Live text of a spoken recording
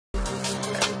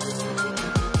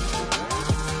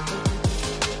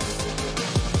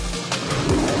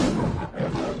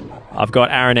I've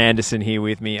got Aaron Anderson here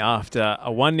with me after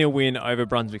a 1-0 win over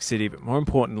Brunswick City, but more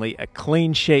importantly, a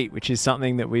clean sheet, which is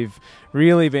something that we've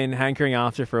really been hankering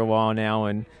after for a while now.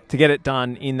 And to get it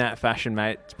done in that fashion,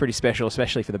 mate, it's pretty special,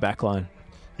 especially for the back line.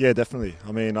 Yeah, definitely.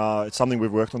 I mean, it's something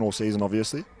we've worked on all season,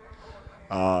 obviously.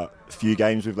 A few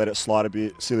games we've let it slide a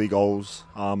bit, silly goals,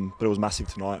 but it was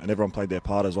massive tonight, and everyone played their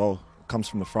part as well. It comes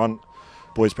from the front,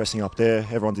 boys pressing up there,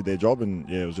 everyone did their job, and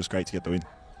yeah, it was just great to get the win.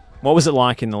 What was it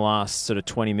like in the last sort of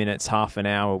 20 minutes, half an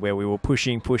hour, where we were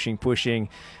pushing?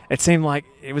 It seemed like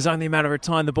it was only a matter of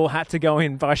time. The ball had to go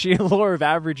in by sheer law of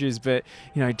averages, but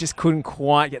just couldn't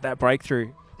quite get that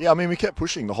breakthrough. Yeah, I mean, we kept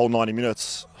pushing the whole 90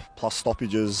 minutes, plus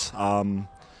stoppages. And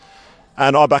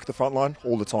I back the front line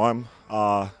all the time.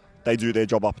 They do their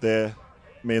job up there.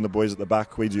 Me and the boys at the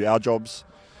back, we do our jobs.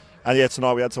 And yeah,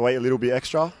 tonight we had to wait a little bit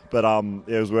extra, but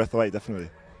it was worth the wait, definitely.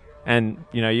 And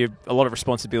you've a lot of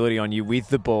responsibility on you with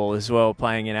the ball as well,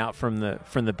 playing it out from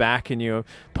the back, and you're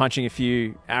punching a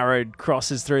few arrowed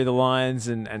crosses through the lines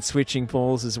and switching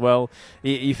balls as well. Are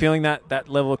you feeling that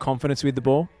level of confidence with the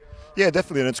ball? Yeah,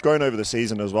 definitely, and it's grown over the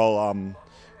season as well.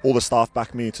 All the staff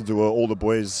back me to do it. All the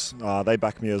boys, they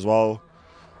back me as well.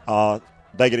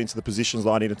 They get into the positions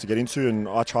that I needed to get into, and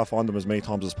I try to find them as many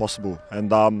times as possible.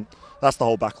 And that's the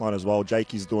whole back line as well.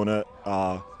 Jakey's doing it.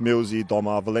 Millsy,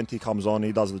 Doma, Valenti comes on.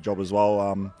 He does the job as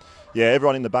well. Yeah,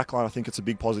 everyone in the back line, I think it's a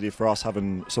big positive for us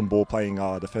having some ball-playing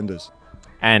defenders.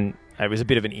 And it was a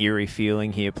bit of an eerie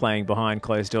feeling here playing behind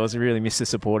closed doors. I really miss the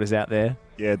supporters out there.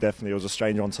 Yeah, definitely. It was a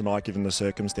strange one tonight given the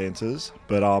circumstances.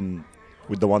 But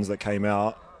with the ones that came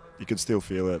out, you could still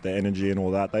feel it, the energy and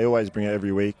all that. They always bring it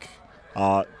every week.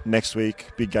 Next week,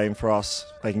 big game for us.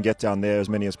 They can get down there as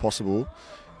many as possible.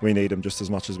 We need them just as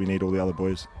much as we need all the other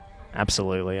boys.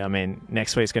 Absolutely. I mean,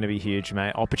 next week's going to be huge,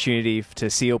 mate. Opportunity to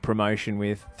seal promotion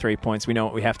with 3 points. We know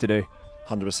what we have to do.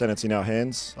 100%. It's in our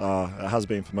hands. It has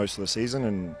been for most of the season,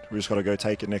 and we just got to go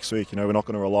take it next week. We're not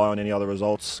going to rely on any other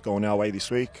results going our way this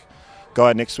week. Go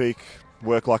out next week,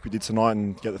 work like we did tonight,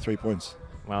 and get the 3 points.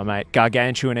 Well, mate,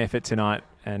 gargantuan effort tonight,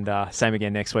 and same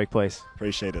again next week, please.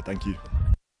 Appreciate it. Thank you.